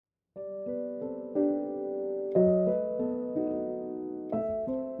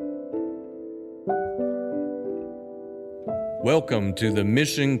Welcome to the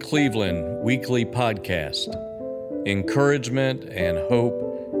Mission Cleveland Weekly Podcast. Encouragement and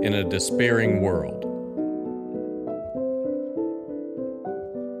hope in a despairing world.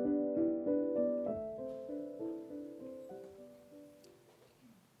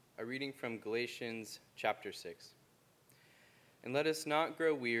 A reading from Galatians chapter 6. And let us not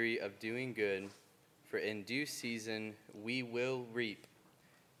grow weary of doing good, for in due season we will reap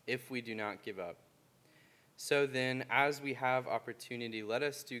if we do not give up. So then, as we have opportunity, let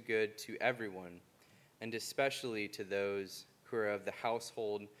us do good to everyone, and especially to those who are of the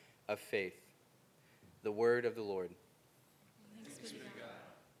household of faith. The word of the Lord. Thanks be to God.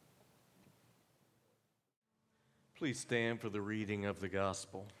 Please stand for the reading of the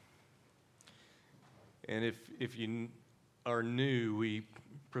gospel. And if you are new, we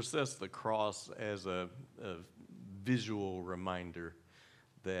process the cross as a visual reminder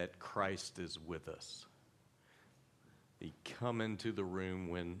that Christ is with us. He come into the room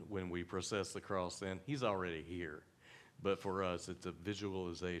when we process the cross, and he's already here. But for us, it's a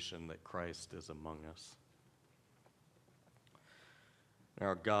visualization that Christ is among us.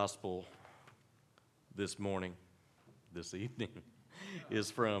 Our gospel this evening, is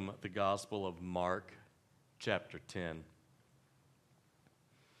from the Gospel of Mark, chapter 10.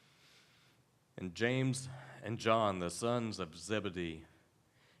 And James and John, the sons of Zebedee,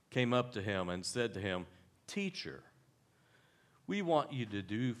 came up to him and said to him, "Teacher, we want you to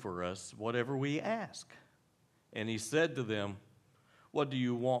do for us whatever we ask." And he said to them, "What do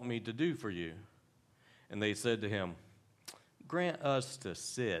you want me to do for you?" And they said to him, "Grant us to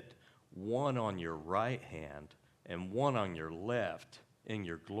sit one on your right hand and one on your left in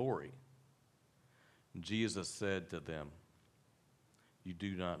your glory." And Jesus said to them, "You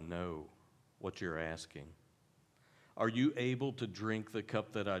do not know what you're asking. Are you able to drink the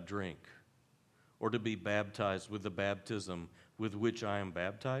cup that I drink, or to be baptized with the baptism with which I am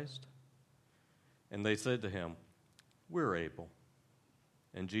baptized?" And they said to him, "We're able."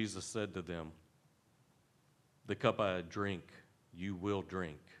 And Jesus said to them, "The cup I drink, you will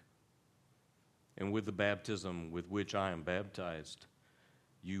drink. And with the baptism with which I am baptized,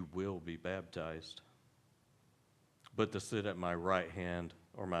 you will be baptized. But to sit at my right hand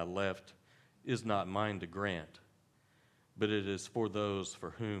or my left is not mine to grant, but it is for those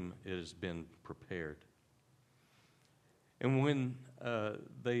for whom it has been prepared." And when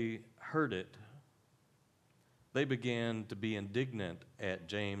they heard it, they began to be indignant at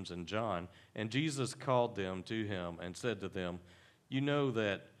James and John. And Jesus called them to him and said to them, "You know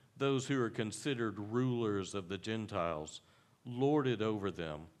that those who are considered rulers of the Gentiles lord it over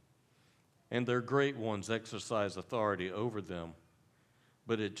them, and their great ones exercise authority over them.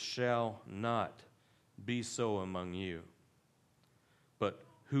 But it shall not be so among you. But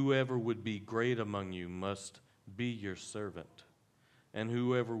whoever would be great among you must be your servant, and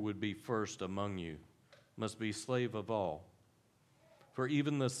whoever would be first among you must be slave of all. For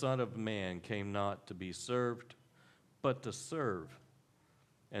even the Son of Man came not to be served, but to serve,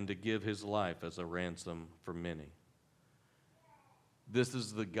 and to give his life as a ransom for many." This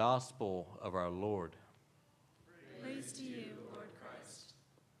is the gospel of our Lord. Praise to you, Lord Christ.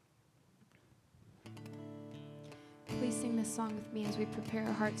 Please sing this song with me as we prepare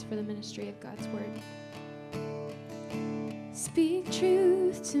our hearts for the ministry of God's word. Speak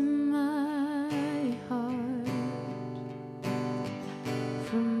truth to my heart,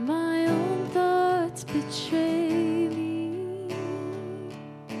 for my own thoughts betray me.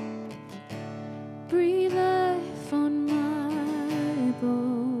 Breathe life on my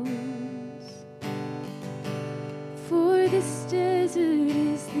bones, for this desert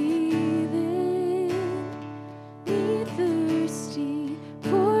is leaving me thirsty.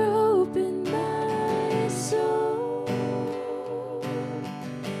 Pour hope in my soul,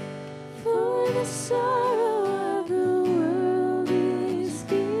 for the sorrow of the world is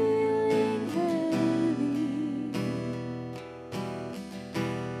feeling heavy.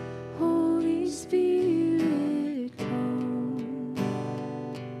 Holy Spirit, come.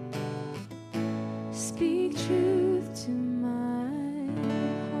 Speak truth to my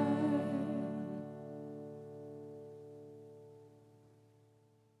heart.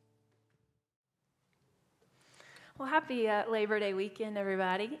 Well, happy Labor Day weekend,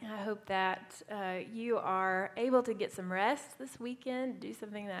 everybody. I hope that you are able to get some rest this weekend, do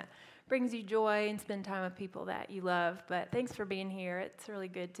something that brings you joy, and spend time with people that you love. But thanks for being here. It's really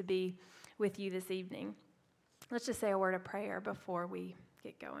good to be with you this evening. Let's just say a word of prayer before we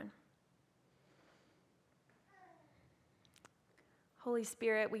get going. Holy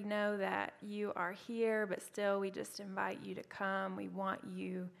Spirit, we know that you are here, but still we just invite you to come. We want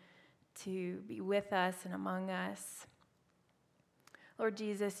you to be with us and among us. Lord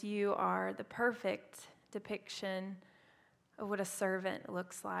Jesus, you are the perfect depiction of what a servant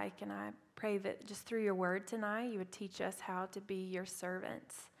looks like. And I pray that just through your word tonight, you would teach us how to be your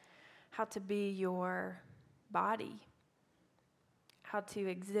servants, how to be your body, how to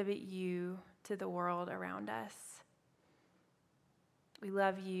exhibit you to the world around us. We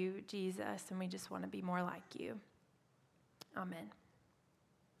love you, Jesus, and we just want to be more like you. Amen.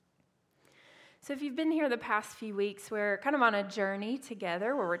 So if you've been here the past few weeks, we're kind of on a journey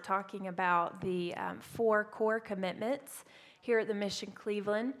together where we're talking about the 4 core commitments here at the Mission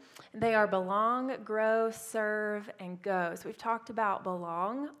Cleveland. They are belong, grow, serve, and go. So we've talked about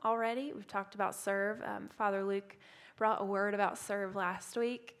belong already. We've talked about serve. Father Luke brought a word about serve last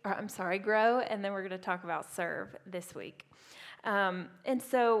week. Grow, and then we're going to talk about serve this week. And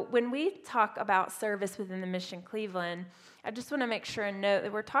so when we talk about service within the Mission Cleveland, I just want to make sure and note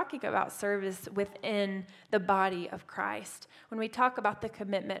that we're talking about service within the body of Christ. When we talk about the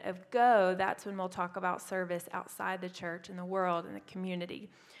commitment of go, that's when we'll talk about service outside the church, in the world, in the community.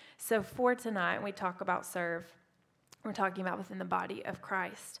 So for tonight, when we talk about serve, we're talking about within the body of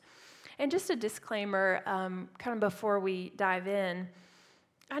Christ. And just a disclaimer, kind of before we dive in,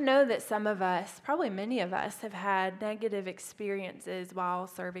 I know that some of us, probably many of us, have had negative experiences while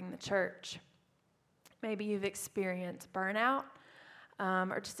serving the church. Maybe you've experienced burnout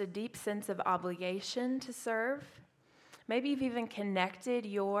or just a deep sense of obligation to serve. Maybe you've even connected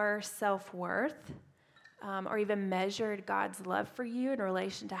your self-worth or even measured God's love for you in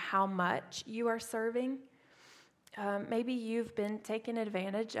relation to how much you are serving. Maybe you've been taken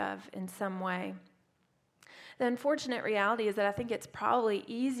advantage of in some way. The unfortunate reality is that I think it's probably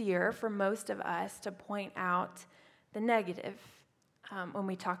easier for most of us to point out the negative when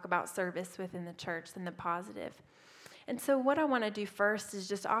we talk about service within the church than the positive. And so what I want to do first is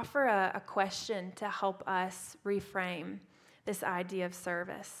just offer a question to help us reframe this idea of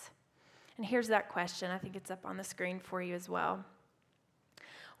service. And here's that question. I think it's up on the screen for you as well.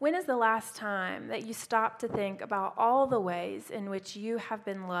 When is the last time that you stopped to think about all the ways in which you have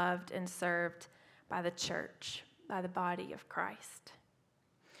been loved and served by the church, by the body of Christ?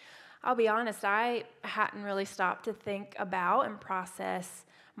 I'll be honest, I hadn't really stopped to think about and process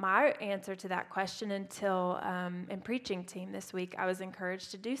my answer to that question until in preaching team this week, I was encouraged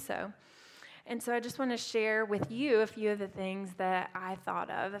to do so. And so I just want to share with you a few of the things that I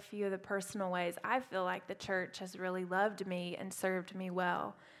thought of, a few of the personal ways I feel like the church has really loved me and served me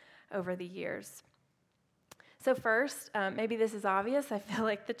well over the years. So first, maybe this is obvious, I feel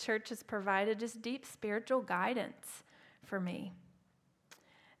like the church has provided just deep spiritual guidance for me.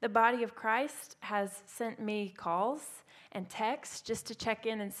 The body of Christ has sent me calls and texts just to check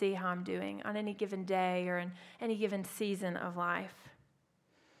in and see how I'm doing on any given day or in any given season of life.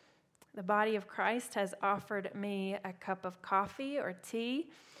 The body of Christ has offered me a cup of coffee or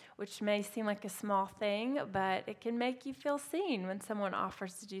tea, which may seem like a small thing, but it can make you feel seen when someone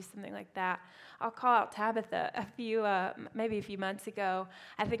offers to do something like that. I'll call out Tabitha maybe a few months ago.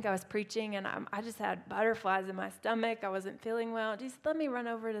 I think I was preaching, and I just had butterflies in my stomach. I wasn't feeling well. Just let me run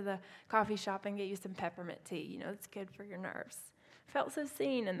over to the coffee shop and get you some peppermint tea. You know, it's good for your nerves. Felt so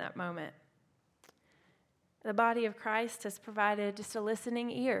seen in that moment. The body of Christ has provided just a listening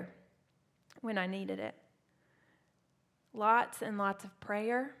ear when I needed it. Lots and lots of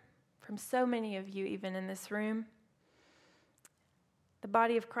prayer from so many of you, even in this room. The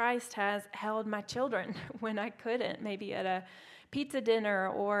body of Christ has held my children when I couldn't, maybe at a pizza dinner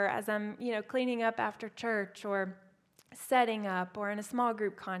or as I'm, cleaning up after church or setting up or in a small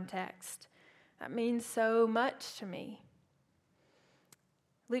group context. That means so much to me.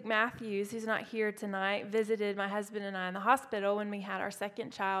 Luke Matthews, who's not here tonight, visited my husband and I in the hospital when we had our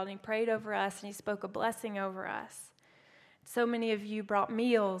second child, and he prayed over us and he spoke a blessing over us. So many of you brought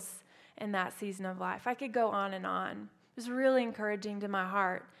meals in that season of life. I could go on and on. It was really encouraging to my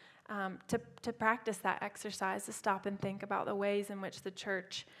heart to practice that exercise, to stop and think about the ways in which the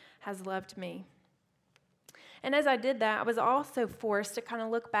church has loved me. And as I did that, I was also forced to kind of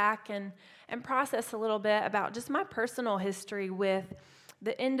look back and process a little bit about just my personal history with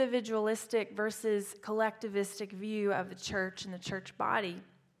the individualistic versus collectivistic view of the church and the church body. And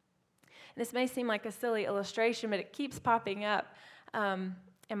this may seem like a silly illustration, but it keeps popping up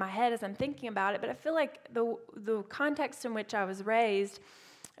in my head as I'm thinking about it. But I feel like the context in which I was raised,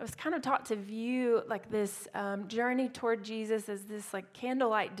 I was kind of taught to view like this journey toward Jesus as this like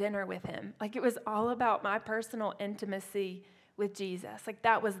candlelight dinner with him. Like it was all about my personal intimacy with Jesus. Like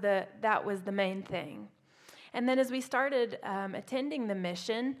that was the main thing. And then as we started attending the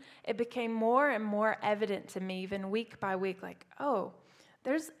mission, it became more and more evident to me, even week by week, like, oh,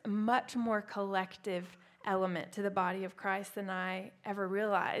 there's much more collective element to the body of Christ than I ever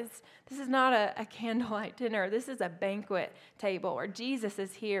realized. This is not a candlelight dinner. This is a banquet table where Jesus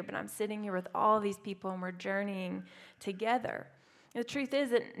is here, but I'm sitting here with all these people and we're journeying together. The truth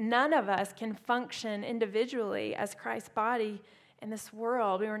is that none of us can function individually as Christ's body in this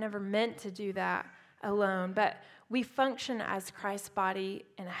world. We were never meant to do that alone, but we function as Christ's body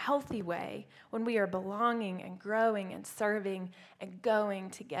in a healthy way when we are belonging and growing and serving and going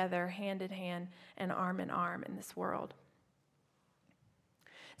together hand in hand and arm in arm in this world.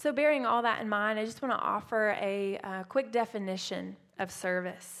 So bearing all that in mind, I just want to offer a quick definition of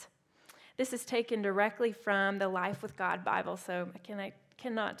service. This is taken directly from the Life with God Bible, so I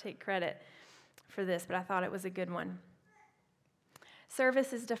cannot take credit for this, but I thought it was a good one.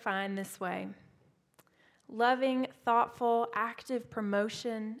 Service is defined this way: loving, thoughtful, active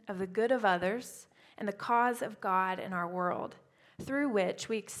promotion of the good of others and the cause of God in our world, through which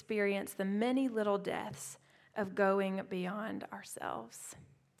we experience the many little deaths of going beyond ourselves.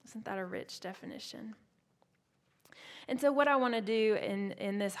 Isn't that a rich definition? And so what I want to do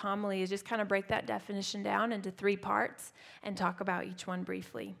in this homily is just kind of break that definition down into 3 parts and talk about each one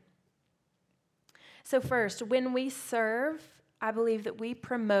briefly. So first, when we serve, I believe that we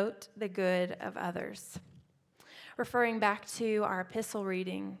promote the good of others. Referring back to our epistle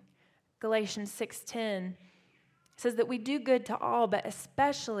reading, Galatians 6:10 says that we do good to all, but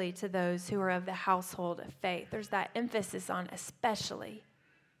especially to those who are of the household of faith. There's that emphasis on especially.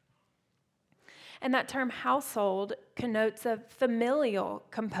 And that term household connotes a familial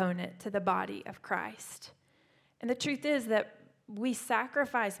component to the body of Christ. And the truth is that we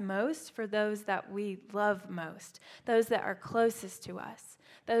sacrifice most for those that we love most, those that are closest to us,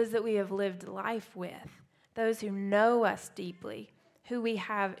 those that we have lived life with, those who know us deeply, who we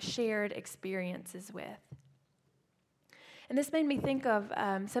have shared experiences with. And this made me think of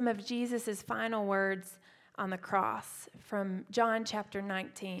some of Jesus' final words on the cross from John chapter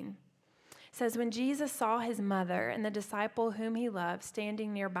 19. It says, when Jesus saw his mother and the disciple whom he loved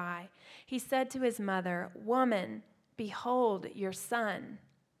standing nearby, he said to his mother, "Woman, behold your son."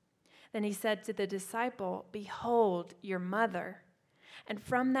 Then he said to the disciple, "Behold your mother." And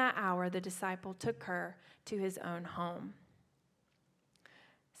from that hour, the disciple took her to his own home.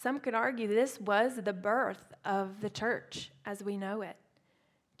 Some could argue this was the birth of the church as we know it.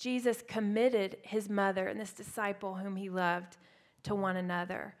 Jesus committed his mother and this disciple whom he loved to one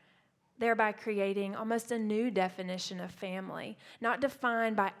another, thereby creating almost a new definition of family, not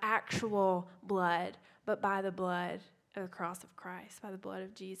defined by actual blood, but by the blood of the cross of Christ, by the blood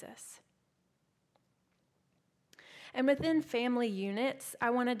of Jesus. And within family units, I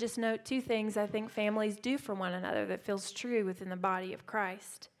want to just note 2 things I think families do for one another that feels true within the body of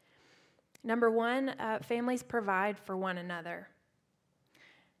Christ. Number 1, families provide for one another.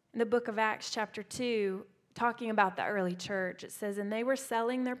 In the book of Acts chapter 2, talking about the early church, it says, "And they were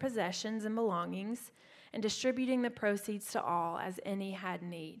selling their possessions and belongings and distributing the proceeds to all as any had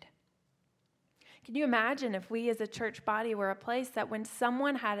need." Can you imagine if we as a church body were a place that when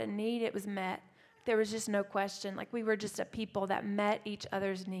someone had a need, it was met? There was just no question. Like we were just a people that met each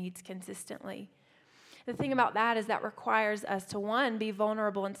other's needs consistently. The thing about that is that requires us to, 1, be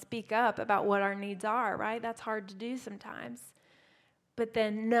vulnerable and speak up about what our needs are, right? That's hard to do sometimes. But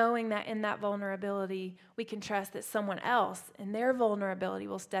then knowing that in that vulnerability, we can trust that someone else in their vulnerability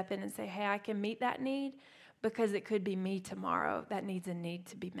will step in and say, hey, I can meet that need because it could be me tomorrow that needs a need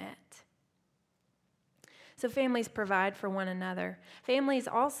to be met. So families provide for one another. Families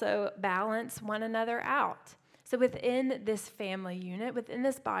also balance one another out. So within this family unit, within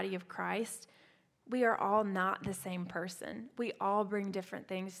this body of Christ, we are all not the same person. We all bring different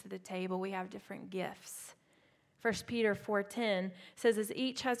things to the table. We have different gifts. 1 Peter 4:10 says, as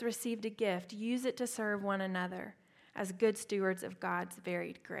each has received a gift, use it to serve one another as good stewards of God's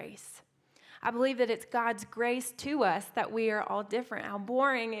varied grace. I believe that it's God's grace to us that we are all different. How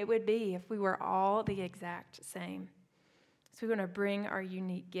boring it would be if we were all the exact same. So we want to bring our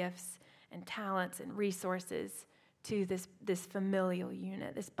unique gifts and talents and resources to this familial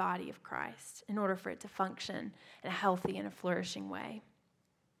unit, this body of Christ, in order for it to function in a healthy and a flourishing way.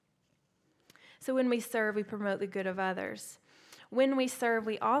 So when we serve, we promote the good of others. When we serve,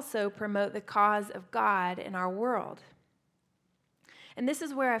 we also promote the cause of God in our world. And this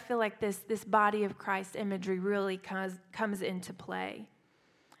is where I feel like this body of Christ imagery really comes into play.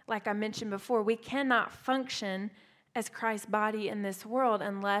 Like I mentioned before, we cannot function as Christ's body in this world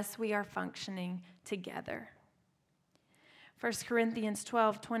unless we are functioning together. 1 Corinthians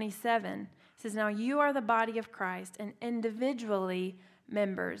 12:27 says, now you are the body of Christ and individually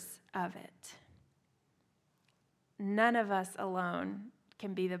members of it. None of us alone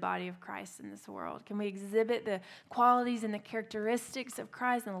can be the body of Christ in this world? Can we exhibit the qualities and the characteristics of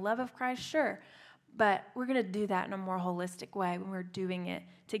Christ and the love of Christ? Sure. But we're going to do that in a more holistic way when we're doing it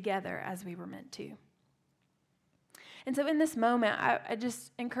together as we were meant to. And so in this moment, I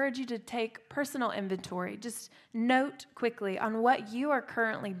just encourage you to take personal inventory. Just note quickly on what you are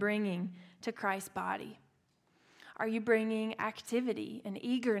currently bringing to Christ's body. Are you bringing activity and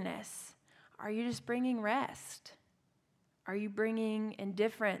eagerness? Are you just bringing rest? Are you bringing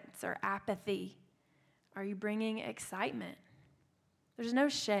indifference or apathy? Are you bringing excitement? There's no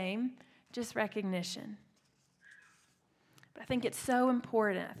shame, just recognition. But I think it's so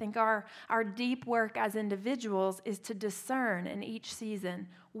important. I think our deep work as individuals is to discern in each season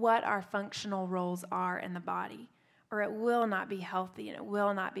what our functional roles are in the body, or it will not be healthy and it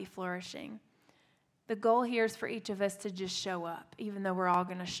will not be flourishing. The goal here is for each of us to just show up, even though we're all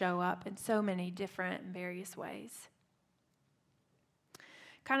going to show up in so many different and various ways.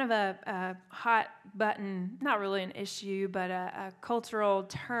 Kind of a hot button, not really an issue, but a cultural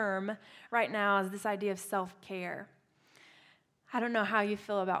term right now is this idea of self-care. I don't know how you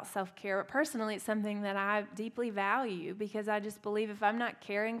feel about self-care, but personally it's something that I deeply value because I just believe if I'm not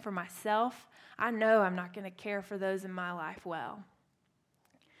caring for myself, I know I'm not going to care for those in my life well.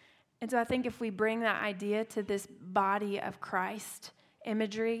 And so I think if we bring that idea to this body of Christ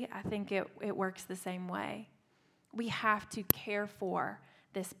imagery, I think it works the same way. We have to care for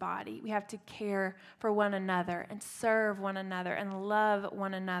this body. We have to care for one another and serve one another and love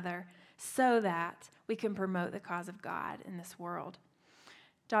one another so that we can promote the cause of God in this world.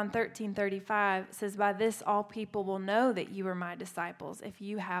 John 13:35 says, "By this all people will know that you are my disciples if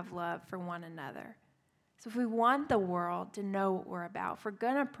you have love for one another." So if we want the world to know what we're about, if we're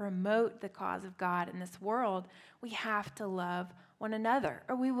going to promote the cause of God in this world, we have to love one another,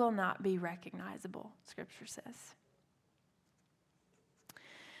 or we will not be recognizable, Scripture says.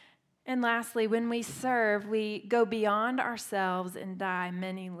 And lastly, when we serve, we go beyond ourselves and die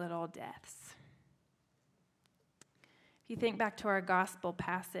many little deaths. If you think back to our gospel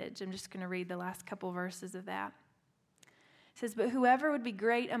passage, I'm just going to read the last couple verses of that. It says, "But whoever would be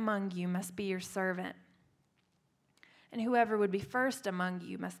great among you must be your servant. And whoever would be first among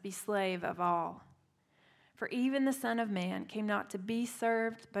you must be slave of all. For even the Son of Man came not to be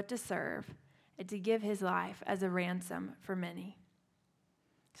served, but to serve, and to give his life as a ransom for many."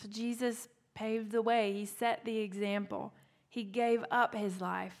 So Jesus paved the way. He set the example. He gave up his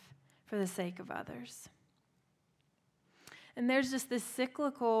life for the sake of others. And there's just this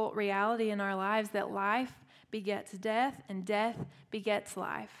cyclical reality in our lives that life begets death and death begets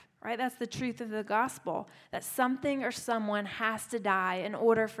life. Right? That's the truth of the gospel, that something or someone has to die in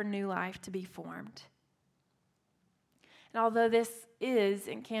order for new life to be formed. And although this is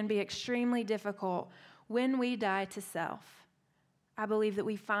and can be extremely difficult, when we die to self, I believe that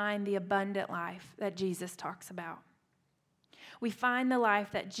we find the abundant life that Jesus talks about. We find the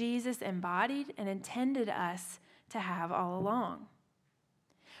life that Jesus embodied and intended us to have all along.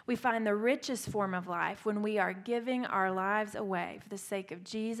 We find the richest form of life when we are giving our lives away for the sake of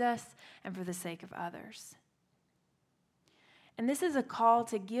Jesus and for the sake of others. And this is a call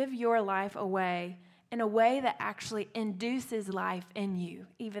to give your life away in a way that actually induces life in you,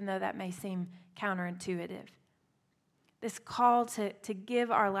 even though that may seem counterintuitive. This call to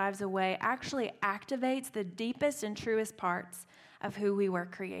give our lives away actually activates the deepest and truest parts of who we were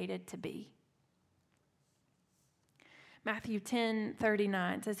created to be. Matthew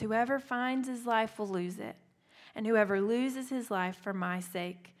 10:39 says, "Whoever finds his life will lose it, and whoever loses his life for my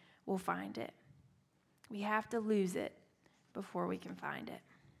sake will find it." We have to lose it before we can find it.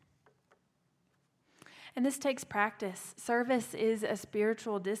 And this takes practice. Service is a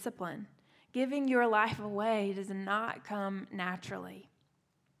spiritual discipline. Giving your life away does not come naturally.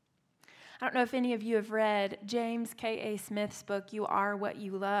 I don't know if any of you have read James K.A. Smith's book, You Are What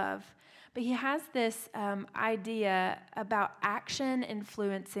You Love. But he has this idea about action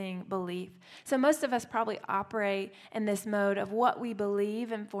influencing belief. So most of us probably operate in this mode of what we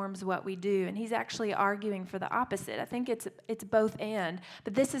believe informs what we do. And he's actually arguing for the opposite. I think it's both and.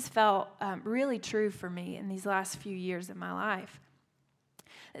 But this has felt really true for me in these last few years of my life.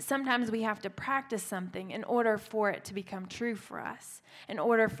 Sometimes we have to practice something in order for it to become true for us, in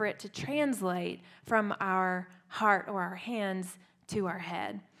order for it to translate from our heart or our hands to our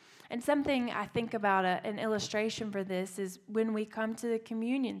head. And something I think about, an illustration for this, is when we come to the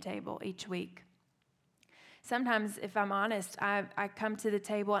communion table each week. Sometimes, if I'm honest, I come to the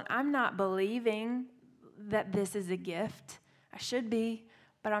table and I'm not believing that this is a gift. I should be,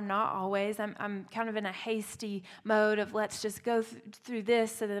 but I'm not always. I'm kind of in a hasty mode of let's just go through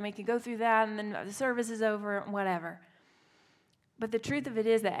this so that we can go through that and then the service is over and whatever. But the truth of it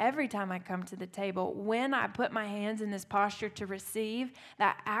is that every time I come to the table, when I put my hands in this posture to receive,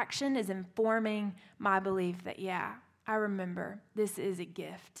 that action is informing my belief that, yeah, I remember this is a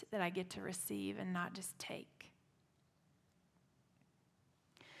gift that I get to receive and not just take.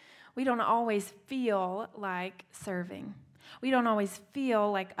 We don't always feel like serving. We don't always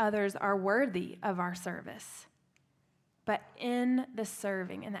feel like others are worthy of our service. But in the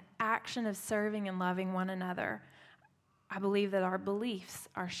serving, in the action of serving and loving one another, I believe that our beliefs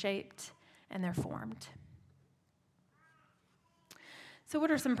are shaped and they're formed. So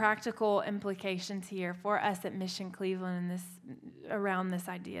what are some practical implications here for us at Mission Cleveland around this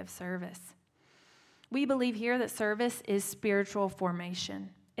idea of service? We believe here that service is spiritual formation.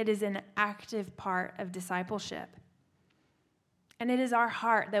 It is an active part of discipleship. And it is our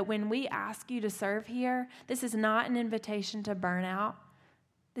heart that when we ask you to serve here, this is not an invitation to burnout.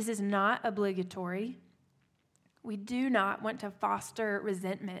 This is not obligatory. We do not want to foster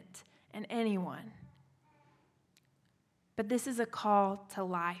resentment in anyone. But this is a call to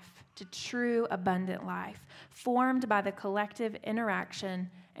life, to true abundant life, formed by the collective interaction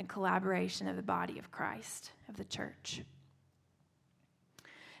and collaboration of the body of Christ, of the church.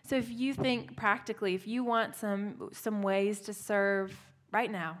 So if you think practically, if you want some ways to serve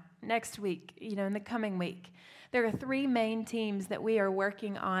right now, next week, in the coming week, there are 3 main teams that we are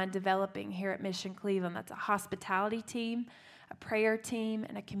working on developing here at Mission Cleveland. That's a hospitality team, a prayer team,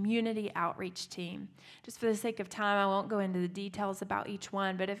 and a community outreach team. Just for the sake of time, I won't go into the details about each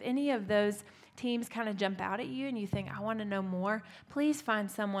one, but if any of those teams kind of jump out at you and you think, I want to know more, please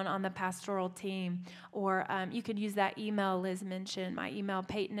find someone on the pastoral team, or you could use that email Liz mentioned, my email,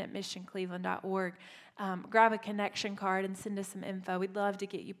 Payton@missioncleveland.org. Grab a connection card and send us some info. We'd love to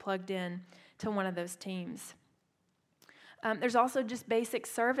get you plugged in to one of those teams. There's also just basic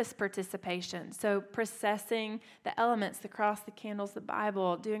service participation. So processing the elements, the cross, the candles, the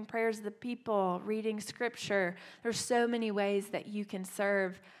Bible, doing prayers of the people, reading scripture. There's so many ways that you can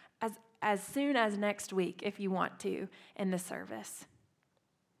serve as soon as next week if you want to in the service.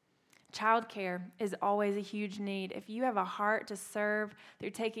 Childcare is always a huge need. If you have a heart to serve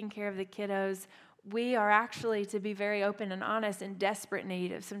through taking care of the kiddos, we are actually, to be very open and honest, in desperate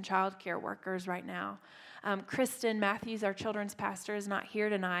need of some childcare workers right now. Kristen Matthews, our children's pastor, is not here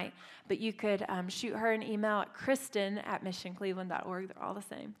tonight, but you could shoot her an email at kristen@missioncleveland.org. They're all the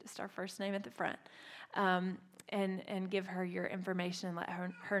same, just our first name at the front, and give her your information and let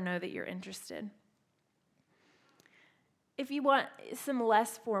her know that you're interested. If you want some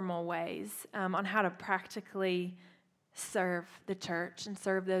less formal ways on how to practically serve the church and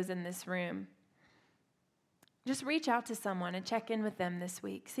serve those in this room, just reach out to someone and check in with them this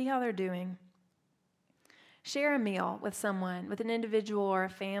week. See how they're doing. Share a meal with someone, with an individual or a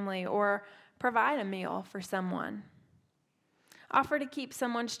family, or provide a meal for someone. Offer to keep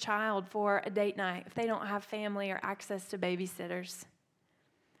someone's child for a date night if they don't have family or access to babysitters.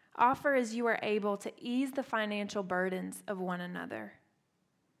 Offer as you are able to ease the financial burdens of one another.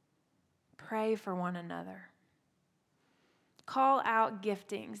 Pray for one another. Call out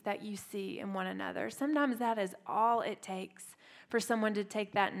giftings that you see in one another. Sometimes that is all it takes for someone to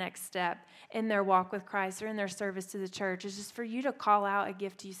take that next step in their walk with Christ or in their service to the church, is just for you to call out a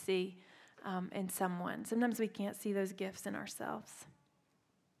gift you see in someone. Sometimes we can't see those gifts in ourselves.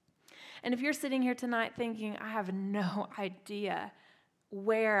 And if you're sitting here tonight thinking, I have no idea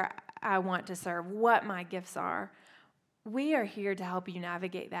where I want to serve, what my gifts are, we are here to help you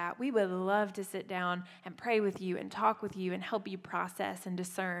navigate that. We would love to sit down and pray with you and talk with you and help you process and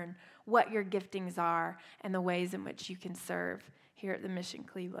discern what your giftings are and the ways in which you can serve here at the Mission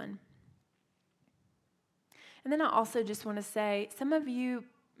Cleveland. And then I also just want to say, some of you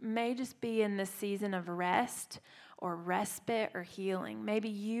may just be in this season of rest or respite or healing. Maybe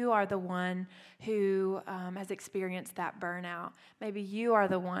you are the one who has experienced that burnout. Maybe you are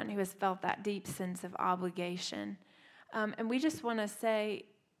the one who has felt that deep sense of obligation. And we just want to say,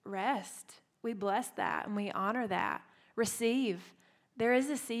 rest. We bless that and we honor that. Receive. There is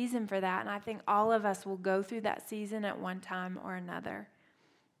a season for that, and I think all of us will go through that season at one time or another.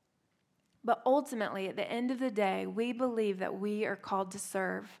 But ultimately, at the end of the day, we believe that we are called to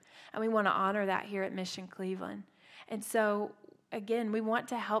serve, and we want to honor that here at Mission Cleveland. And so, again, we want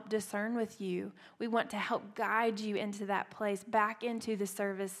to help discern with you. We want to help guide you into that place, back into the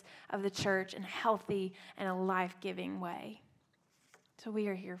service of the church in a healthy and a life-giving way. So we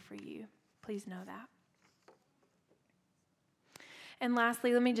are here for you. Please know that. And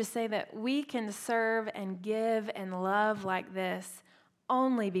lastly, let me just say that we can serve and give and love like this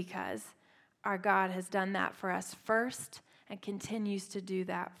only because our God has done that for us first and continues to do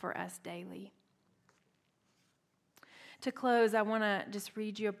that for us daily. To close, I want to just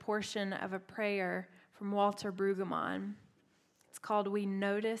read you a portion of a prayer from Walter Brueggemann. It's called "We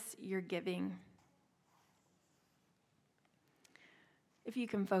Notice Your Giving." If you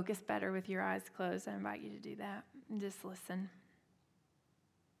can focus better with your eyes closed, I invite you to do that and just listen.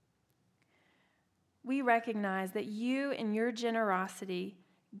 We recognize that you in your generosity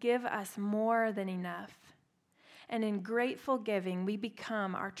give us more than enough. And in grateful giving, we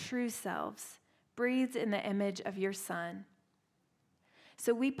become our true selves, breathed in the image of your Son.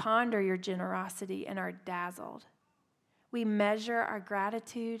 So we ponder your generosity and are dazzled. We measure our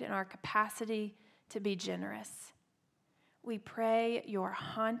gratitude and our capacity to be generous. We pray you're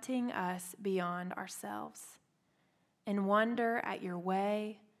haunting us beyond ourselves, in wonder at your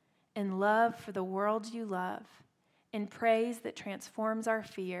way, in love for the world you love, in praise that transforms our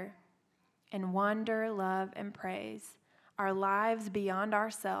fear, in wonder, love, and praise, our lives beyond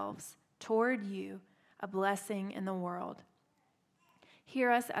ourselves, toward you, a blessing in the world. Hear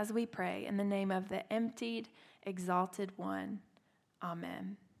us as we pray in the name of the emptied, exalted one.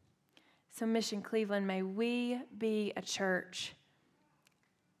 Amen. So Mission Cleveland, may we be a church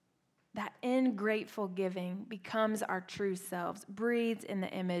that in grateful giving becomes our true selves, breathed in the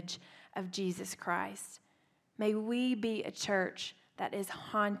image of Jesus Christ. May we be a church that is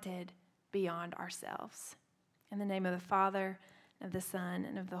haunted beyond ourselves. In the name of the Father, and of the Son,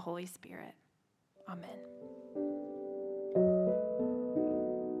 and of the Holy Spirit. Amen.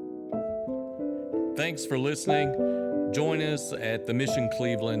 Thanks for listening. Join us at the Mission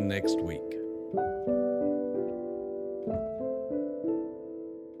Cleveland next week.